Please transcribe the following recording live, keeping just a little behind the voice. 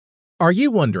Are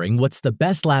you wondering what's the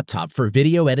best laptop for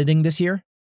video editing this year?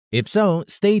 If so,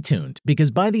 stay tuned because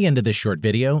by the end of this short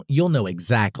video, you'll know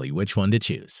exactly which one to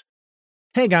choose.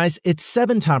 Hey guys, it's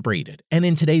 7 Top Rated, and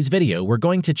in today's video, we're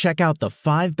going to check out the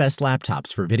 5 best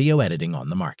laptops for video editing on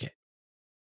the market.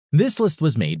 This list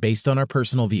was made based on our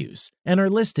personal views and are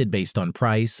listed based on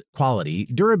price, quality,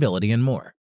 durability, and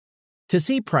more. To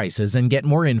see prices and get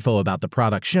more info about the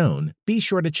product shown, be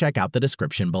sure to check out the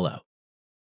description below.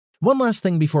 One last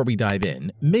thing before we dive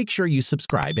in, make sure you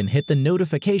subscribe and hit the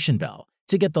notification bell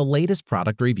to get the latest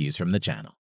product reviews from the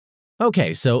channel.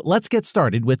 Okay, so let's get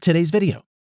started with today's video.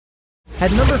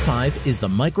 At number 5 is the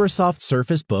Microsoft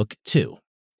Surface Book 2.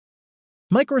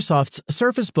 Microsoft's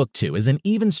Surface Book 2 is an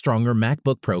even stronger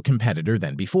MacBook Pro competitor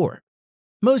than before.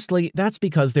 Mostly, that's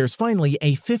because there's finally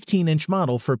a 15-inch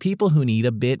model for people who need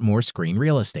a bit more screen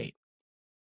real estate.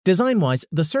 Design-wise,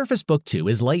 the Surface Book 2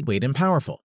 is lightweight and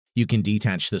powerful. You can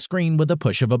detach the screen with a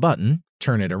push of a button,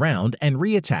 turn it around, and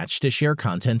reattach to share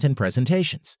content and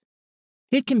presentations.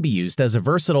 It can be used as a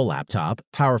versatile laptop,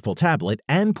 powerful tablet,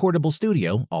 and portable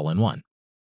studio all in one.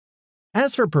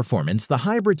 As for performance, the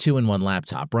hybrid 2-in-1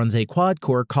 laptop runs a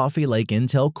quad-core Coffee Lake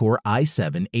Intel Core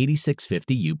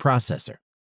i7-8650U processor,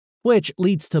 which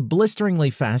leads to blisteringly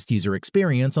fast user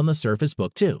experience on the Surface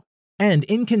Book 2, and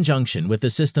in conjunction with the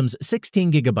system's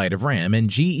 16GB of RAM and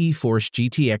GeForce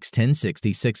GTX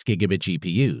 1060 6GB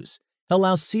GPUs,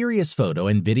 allows serious photo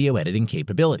and video editing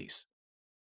capabilities.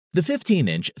 The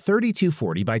 15-inch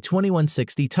 3240 by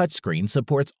 2160 touchscreen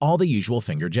supports all the usual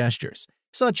finger gestures,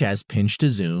 such as pinch to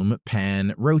zoom,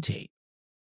 pan, rotate.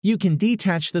 You can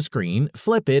detach the screen,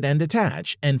 flip it and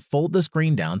attach, and fold the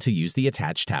screen down to use the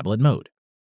attached tablet mode.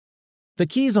 The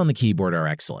keys on the keyboard are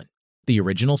excellent. The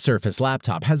original Surface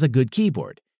laptop has a good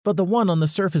keyboard, but the one on the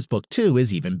Surface Book 2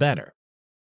 is even better.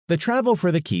 The travel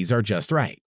for the keys are just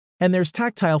right, and there's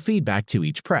tactile feedback to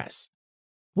each press.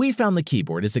 We found the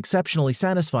keyboard is exceptionally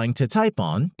satisfying to type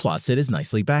on, plus it is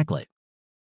nicely backlit.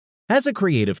 As a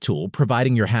creative tool,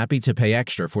 providing you're happy to pay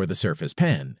extra for the Surface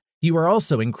Pen, you are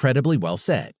also incredibly well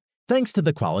set, thanks to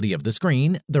the quality of the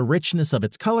screen, the richness of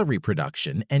its color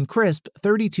reproduction, and crisp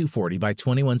 3240 by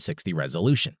 2160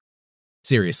 resolution.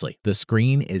 Seriously, the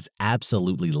screen is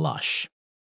absolutely lush.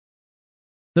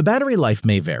 The battery life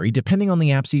may vary depending on the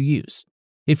apps you use.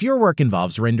 If your work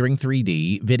involves rendering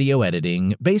 3D, video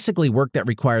editing, basically work that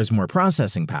requires more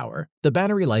processing power, the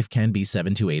battery life can be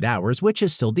 7 to 8 hours, which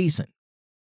is still decent.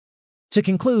 To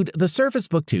conclude, the Surface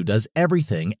Book 2 does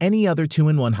everything any other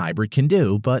 2-in-1 hybrid can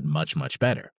do, but much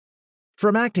better.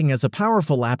 From acting as a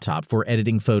powerful laptop for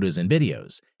editing photos and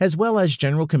videos, as well as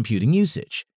general computing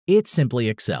usage, it simply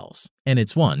excels, and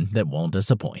it's one that won't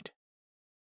disappoint.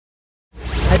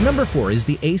 At number 4 is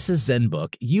the Asus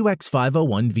ZenBook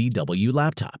UX501VW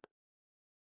laptop.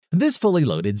 This fully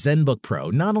loaded ZenBook Pro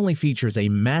not only features a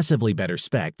massively better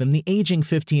spec than the aging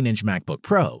 15-inch MacBook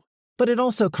Pro, but it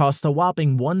also costs a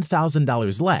whopping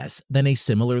 $1,000 less than a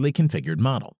similarly configured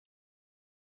model.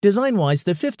 Design-wise,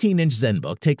 the 15-inch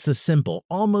ZenBook takes a simple,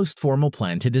 almost formal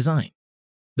plan to design.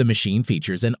 The machine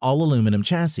features an all-aluminum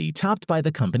chassis topped by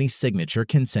the company's signature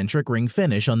concentric ring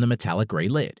finish on the metallic gray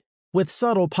lid, with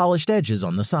subtle polished edges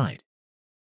on the side.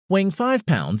 Weighing 5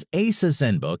 pounds, Asus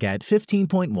ZenBook at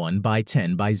 15.1 by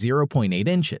 10 by 0.8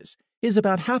 inches is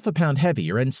about half a pound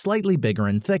heavier and slightly bigger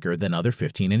and thicker than other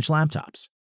 15-inch laptops.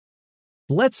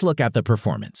 Let's look at the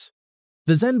performance.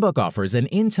 The ZenBook offers an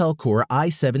Intel Core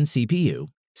i7 CPU,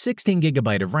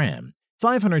 16GB of RAM,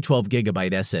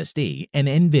 512GB SSD, and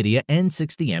NVIDIA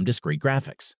N60M discrete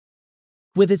graphics.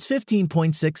 With its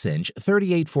 15.6-inch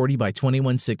 3840 by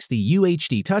 2160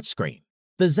 UHD touchscreen,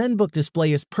 the ZenBook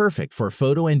display is perfect for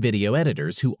photo and video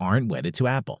editors who aren't wedded to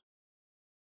Apple.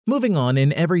 Moving on,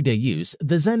 in everyday use,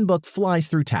 the ZenBook flies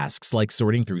through tasks like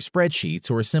sorting through spreadsheets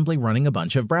or simply running a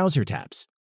bunch of browser tabs.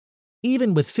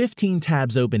 Even with 15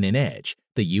 tabs open in Edge,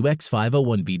 the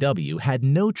UX501VW had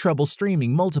no trouble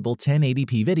streaming multiple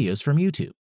 1080p videos from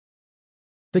YouTube.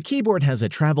 The keyboard has a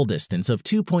travel distance of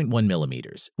 2.1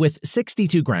 millimeters with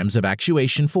 62 grams of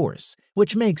actuation force,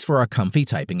 which makes for a comfy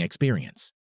typing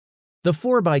experience. The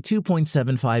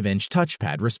 4x2.75-inch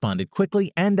touchpad responded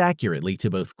quickly and accurately to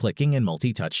both clicking and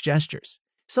multi-touch gestures,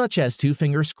 such as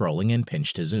 2-finger scrolling and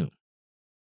pinch to zoom.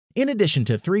 In addition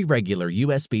to 3 regular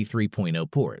USB 3.0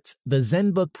 ports, the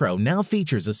ZenBook Pro now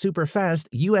features a super-fast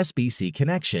USB-C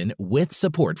connection with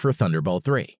support for Thunderbolt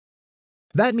 3.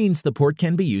 That means the port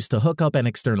can be used to hook up an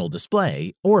external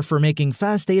display or for making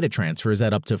fast data transfers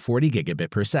at up to 40 gigabit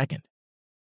per second.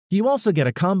 You also get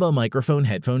a combo microphone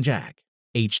headphone jack,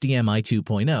 HDMI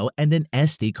 2.0, and an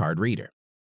SD card reader.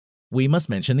 We must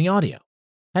mention the audio.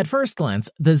 At first glance,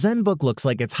 the ZenBook looks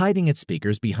like it's hiding its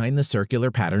speakers behind the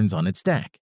circular patterns on its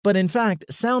deck. But in fact,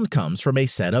 sound comes from a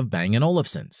set of Bang &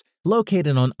 Olufsen's,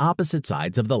 located on opposite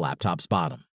sides of the laptop's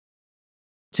bottom.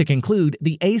 To conclude,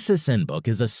 the Asus ZenBook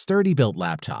is a sturdy-built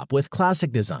laptop with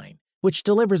classic design, which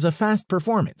delivers a fast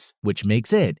performance, which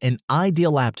makes it an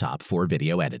ideal laptop for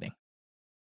video editing.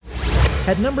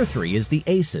 At number 3 is the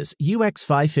Asus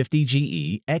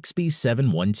UX550GE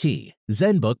XB71T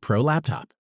ZenBook Pro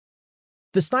laptop.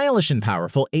 The stylish and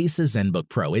powerful Asus ZenBook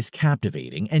Pro is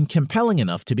captivating and compelling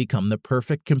enough to become the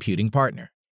perfect computing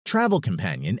partner, travel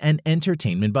companion, and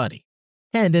entertainment buddy,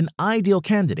 and an ideal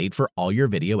candidate for all your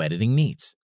video editing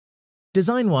needs.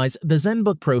 Design-wise, the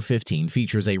ZenBook Pro 15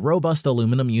 features a robust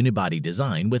aluminum unibody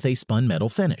design with a spun metal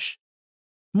finish.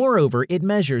 Moreover, it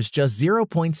measures just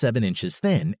 0.7 inches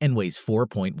thin and weighs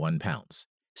 4.1 pounds,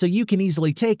 so you can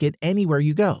easily take it anywhere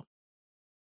you go.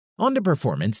 On to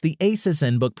performance, the Asus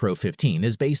ZenBook Pro 15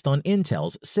 is based on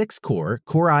Intel's 6-core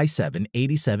Core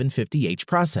i7-8750H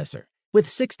processor with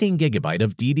 16GB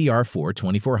of DDR4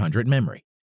 2400 memory,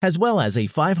 as well as a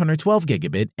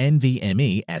 512GB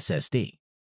NVMe SSD.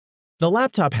 The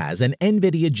laptop has an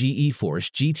NVIDIA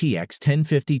GeForce GTX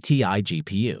 1050 Ti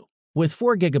GPU with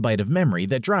 4GB of memory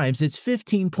that drives its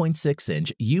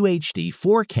 15.6-inch UHD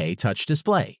 4K touch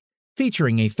display,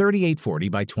 featuring a 3840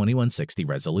 by 2160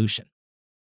 resolution.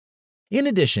 In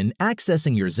addition,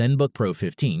 accessing your ZenBook Pro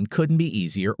 15 couldn't be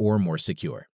easier or more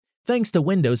secure, thanks to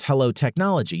Windows Hello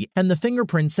technology and the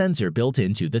fingerprint sensor built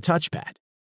into the touchpad.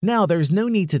 Now there's no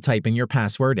need to type in your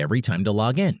password every time to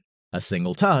log in. A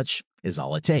single touch is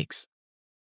all it takes.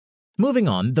 Moving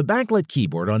on, the backlit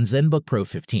keyboard on ZenBook Pro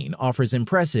 15 offers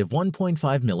impressive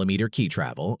 1.5mm key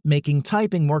travel, making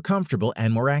typing more comfortable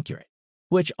and more accurate,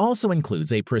 which also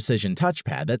includes a precision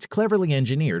touchpad that's cleverly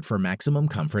engineered for maximum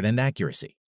comfort and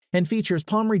accuracy, and features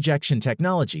palm rejection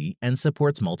technology and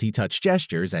supports multi-touch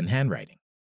gestures and handwriting.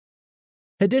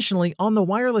 Additionally, on the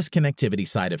wireless connectivity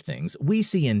side of things, we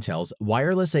see Intel's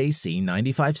Wireless AC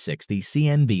 9560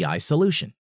 CNVI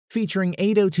solution, featuring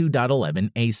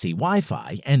 802.11 AC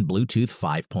Wi-Fi and Bluetooth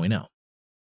 5.0.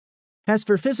 As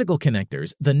for physical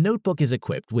connectors, the notebook is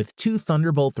equipped with 2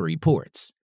 Thunderbolt 3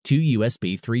 ports, 2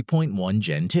 USB 3.1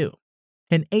 Gen 2,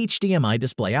 an HDMI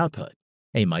display output,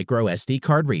 a micro SD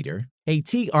card reader, a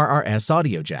TRRS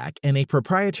audio jack, and a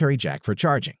proprietary jack for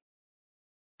charging.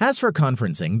 As for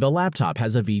conferencing, the laptop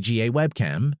has a VGA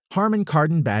webcam, Harman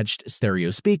Kardon badged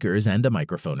stereo speakers, and a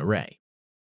microphone array.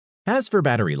 As for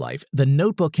battery life, the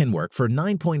notebook can work for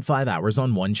 9.5 hours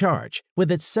on one charge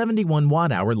with its 71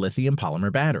 watt-hour lithium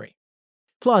polymer battery.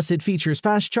 Plus, it features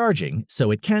fast charging,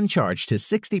 so it can charge to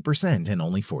 60% in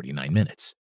only 49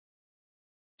 minutes.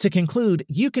 To conclude,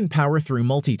 you can power through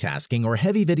multitasking or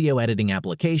heavy video editing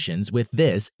applications with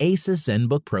this Asus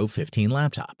ZenBook Pro 15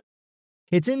 laptop.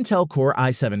 Its Intel Core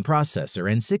i7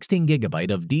 processor and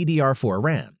 16GB of DDR4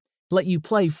 RAM let you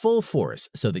play full force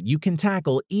so that you can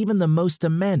tackle even the most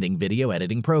demanding video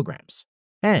editing programs.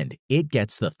 And it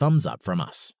gets the thumbs up from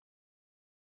us.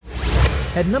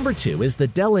 At number 2 is the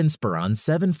Dell Inspiron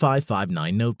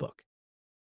 7559 notebook.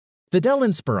 The Dell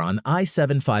Inspiron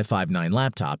i7-5559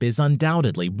 laptop is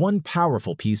undoubtedly one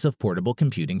powerful piece of portable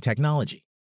computing technology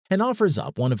and offers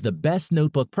up one of the best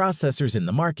notebook processors in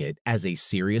the market as a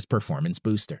serious performance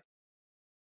booster.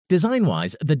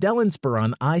 Design-wise, the Dell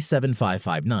Inspiron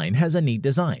i7-5559 has a neat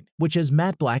design, which is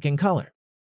matte black in color.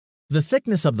 The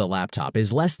thickness of the laptop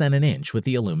is less than an inch with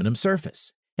the aluminum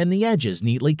surface, and the edges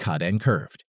neatly cut and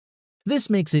curved. This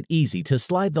makes it easy to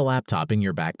slide the laptop in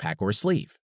your backpack or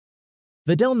sleeve.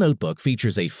 The Dell notebook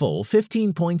features a full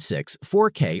 15.6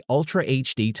 4K Ultra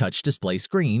HD touch display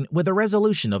screen with a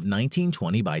resolution of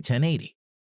 1920 by 1080.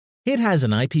 It has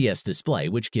an IPS display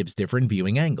which gives different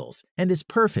viewing angles and is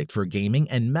perfect for gaming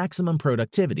and maximum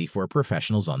productivity for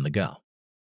professionals on the go.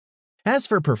 As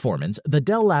for performance, the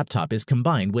Dell laptop is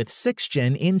combined with 6th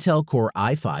Gen Intel Core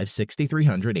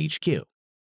i5-6300HQ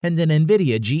and an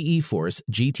NVIDIA GeForce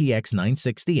GTX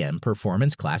 960M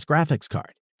performance class graphics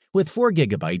card with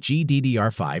 4GB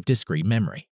GDDR5 discrete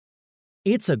memory.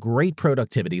 It's a great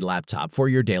productivity laptop for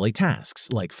your daily tasks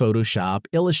like Photoshop,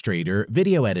 Illustrator,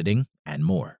 video editing, and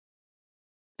more.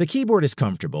 The keyboard is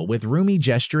comfortable with roomy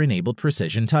gesture-enabled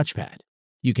precision touchpad.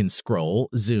 You can scroll,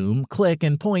 zoom, click,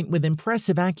 and point with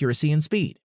impressive accuracy and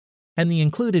speed. And the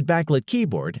included backlit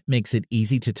keyboard makes it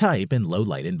easy to type in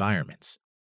low-light environments.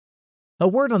 A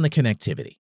word on the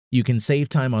connectivity. You can save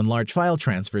time on large file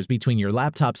transfers between your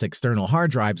laptop's external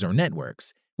hard drives or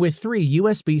networks with 3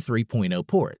 USB 3.0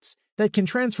 ports that can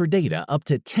transfer data up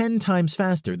to 10 times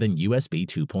faster than USB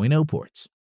 2.0 ports.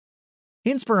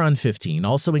 Inspiron 15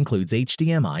 also includes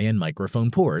HDMI and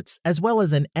microphone ports, as well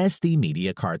as an SD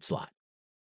media card slot.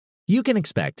 You can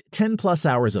expect 10+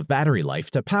 hours of battery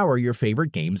life to power your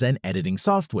favorite games and editing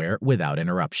software without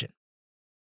interruption.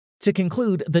 To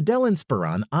conclude, the Dell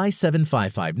Inspiron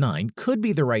i7-5559 could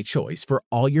be the right choice for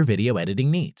all your video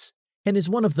editing needs and is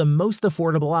one of the most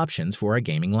affordable options for a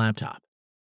gaming laptop.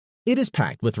 It is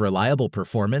packed with reliable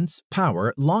performance,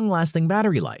 power, long-lasting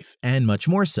battery life, and much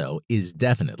more, so is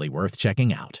definitely worth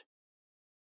checking out.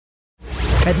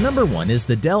 At number 1 is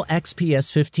the Dell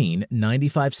XPS 15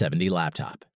 9570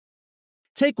 laptop.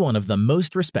 Take one of the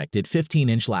most respected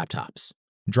 15-inch laptops.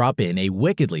 Drop in a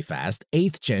wickedly fast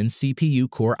 8th Gen CPU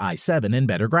Core i7 and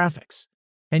better graphics,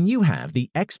 and you have the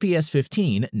XPS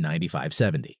 15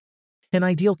 9570, an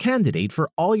ideal candidate for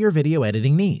all your video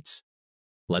editing needs.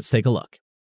 Let's take a look.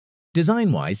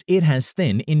 Design-wise, it has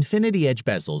thin infinity edge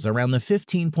bezels around the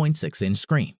 15.6-inch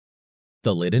screen.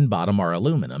 The lid and bottom are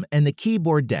aluminum, and the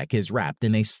keyboard deck is wrapped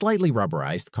in a slightly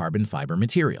rubberized carbon fiber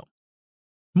material.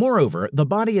 Moreover, the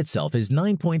body itself is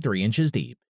 9.3 inches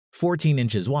deep, 14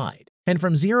 inches wide, and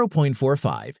from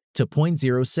 0.45 to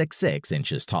 0.066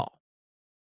 inches tall.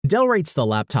 Dell rates the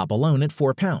laptop alone at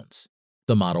 4 pounds.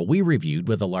 The model we reviewed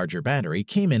with a larger battery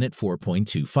came in at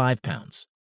 4.25 pounds.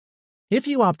 If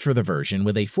you opt for the version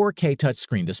with a 4K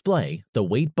touchscreen display, the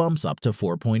weight bumps up to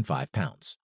 4.5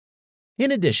 pounds.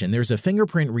 In addition, there's a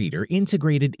fingerprint reader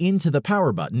integrated into the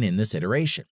power button in this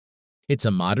iteration. It's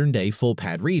a modern-day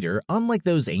full-pad reader, unlike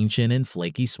those ancient and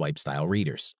flaky swipe-style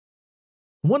readers.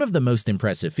 One of the most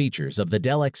impressive features of the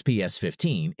Dell XPS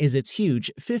 15 is its huge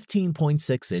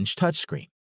 15.6-inch touchscreen.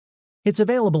 It's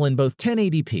available in both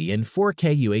 1080p and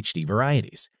 4K UHD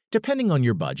varieties, depending on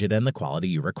your budget and the quality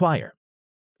you require.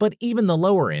 But even the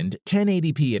lower-end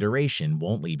 1080p iteration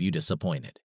won't leave you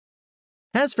disappointed.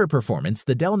 As for performance,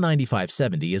 the Dell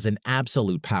 9570 is an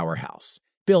absolute powerhouse,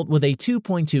 built with a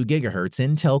 2.2 GHz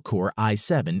Intel Core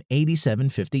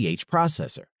i7-8750H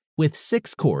processor, with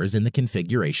 6 cores in the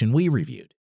configuration we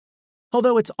reviewed.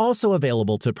 Although it's also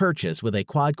available to purchase with a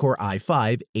quad-core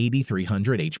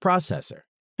i5-8300H processor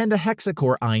and a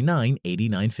hexa-core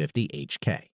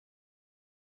i9-8950HK.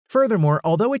 Furthermore,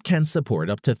 although it can support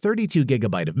up to 32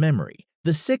 GB of memory,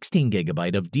 the 16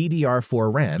 GB of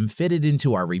DDR4 RAM fitted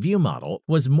into our review model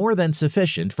was more than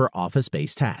sufficient for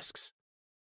office-based tasks.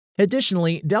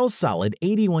 Additionally, Dell's solid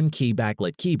 81-key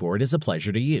backlit keyboard is a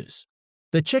pleasure to use.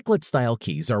 The chiclet-style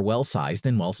keys are well-sized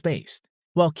and well-spaced,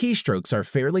 while keystrokes are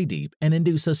fairly deep and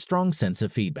induce a strong sense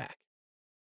of feedback.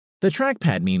 The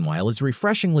trackpad, meanwhile, is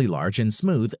refreshingly large and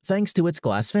smooth thanks to its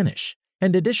glass finish,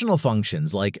 and additional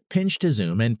functions like pinch to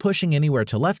zoom and pushing anywhere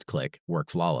to left-click work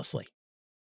flawlessly.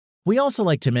 We also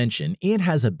like to mention it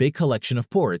has a big collection of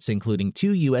ports, including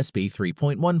 2 USB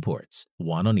 3.1 ports,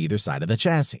 one on either side of the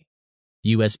chassis,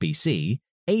 USB-C,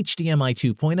 HDMI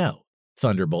 2.0,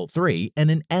 Thunderbolt 3,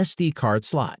 and an SD card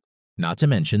slot, not to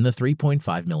mention the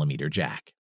 3.5mm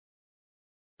jack.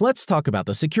 Let's talk about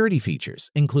the security features,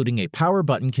 including a power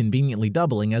button conveniently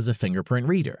doubling as a fingerprint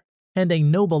reader, and a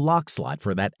Noble lock slot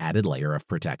for that added layer of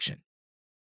protection.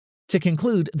 To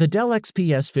conclude, the Dell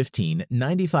XPS 15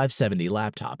 9570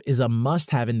 laptop is a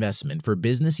must-have investment for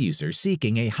business users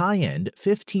seeking a high-end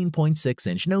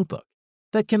 15.6-inch notebook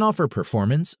that can offer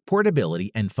performance, portability,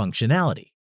 and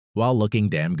functionality, while looking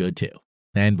damn good too,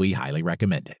 and we highly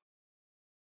recommend it.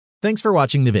 Thanks for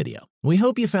watching the video. We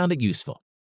hope you found it useful.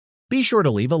 Be sure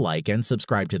to leave a like and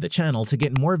subscribe to the channel to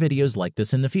get more videos like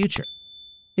this in the future.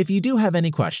 If you do have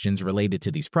any questions related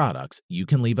to these products, you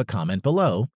can leave a comment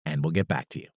below and we'll get back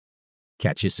to you.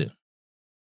 Catch you soon.